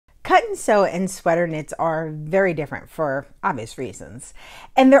Cut and sew and sweater knits are very different for obvious reasons.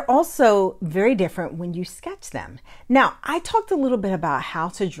 And they're also very different when you sketch them. Now, I talked a little bit about how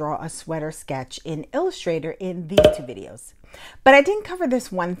to draw a sweater sketch in Illustrator in these two videos. But I didn't cover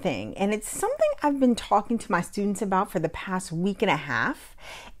this one thing, and it's something I've been talking to my students about for the past week and a half,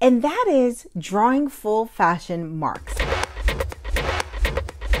 and that is drawing full fashion marks.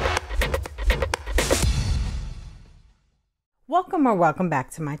 Welcome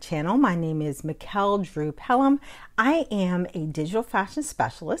back to my channel. My name is Mikkel Drew Pelham. I am a digital fashion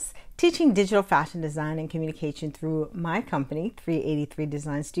specialist teaching digital fashion design and communication through my company, 383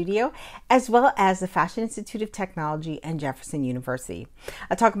 Design Studio, as well as the Fashion Institute of Technology and Jefferson University.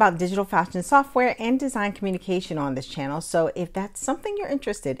 I talk about digital fashion software and design communication on this channel, so if that's something you're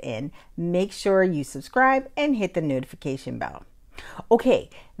interested in, make sure you subscribe and hit the notification bell. Okay,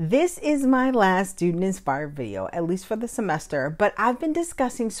 this is my last student-inspired video, at least for the semester, but I've been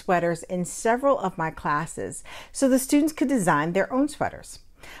discussing sweaters in several of my classes so the students could design their own sweaters.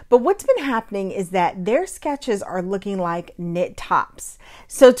 But what's been happening is that their sketches are looking like knit tops.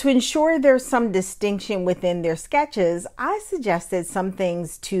 So to ensure there's some distinction within their sketches, I suggested some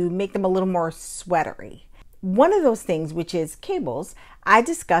things to make them a little more sweatery. One of those things, which is cables, I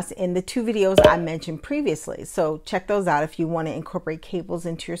discussed in the two videos I mentioned previously. So check those out if you want to incorporate cables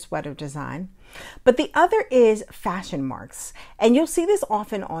into your sweater design. But the other is fashion marks. And you'll see this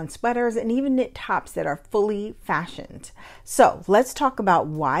often on sweaters and even knit tops that are fully fashioned. So let's talk about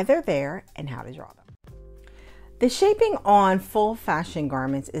why they're there and how to draw them. The shaping on full fashion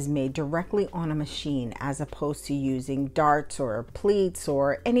garments is made directly on a machine as opposed to using darts or pleats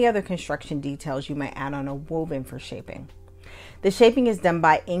or any other construction details you might add on a woven for shaping. The shaping is done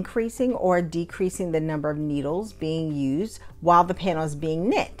by increasing or decreasing the number of needles being used while the panel is being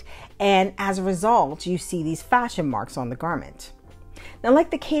knit. And as a result, you see these fashion marks on the garment. Now, like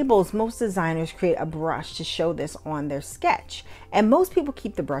the cables, most designers create a brush to show this on their sketch. And most people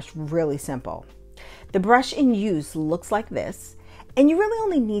keep the brush really simple. The brush in use looks like this, and you really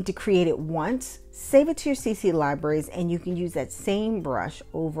only need to create it once, save it to your CC libraries, and you can use that same brush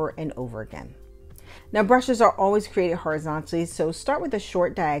over and over again. Now, brushes are always created horizontally, so start with a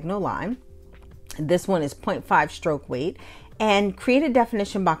short diagonal line. This one is 0.5 stroke weight, and create a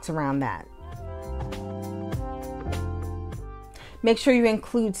definition box around that. Make sure you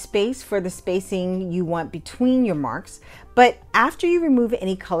include space for the spacing you want between your marks, but after you remove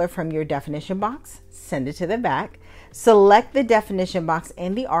any color from your definition box, send it to the back, select the definition box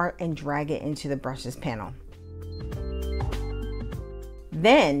and the art and drag it into the brushes panel.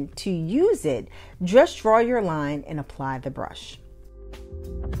 Then, to use it, just draw your line and apply the brush.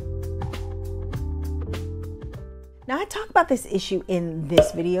 Now, I talk about this issue in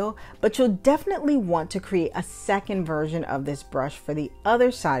this video, but you'll definitely want to create a second version of this brush for the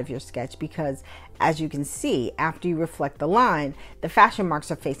other side of your sketch because, as you can see, after you reflect the line, the fashion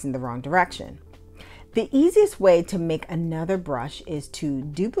marks are facing the wrong direction. The easiest way to make another brush is to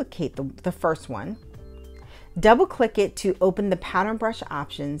duplicate the first one, double-click it to open the pattern brush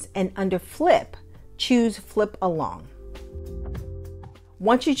options, and under Flip, choose Flip Along.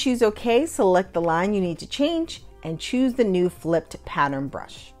 Once you choose OK, select the line you need to change and choose the new flipped pattern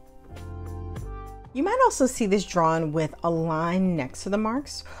brush. You might also see this drawn with a line next to the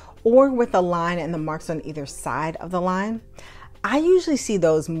marks or with a line and the marks on either side of the line. I usually see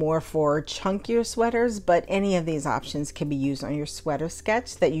those more for chunkier sweaters, but any of these options can be used on your sweater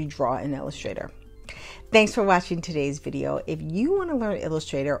sketch that you draw in Illustrator. Thanks for watching today's video. If you want to learn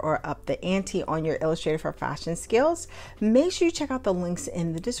Illustrator or up the ante on your Illustrator for Fashion skills, make sure you check out the links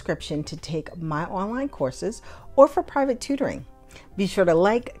in the description to take my online courses or for private tutoring. Be sure to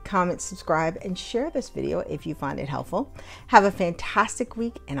like, comment, subscribe, and share this video if you find it helpful. Have a fantastic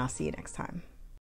week, and I'll see you next time.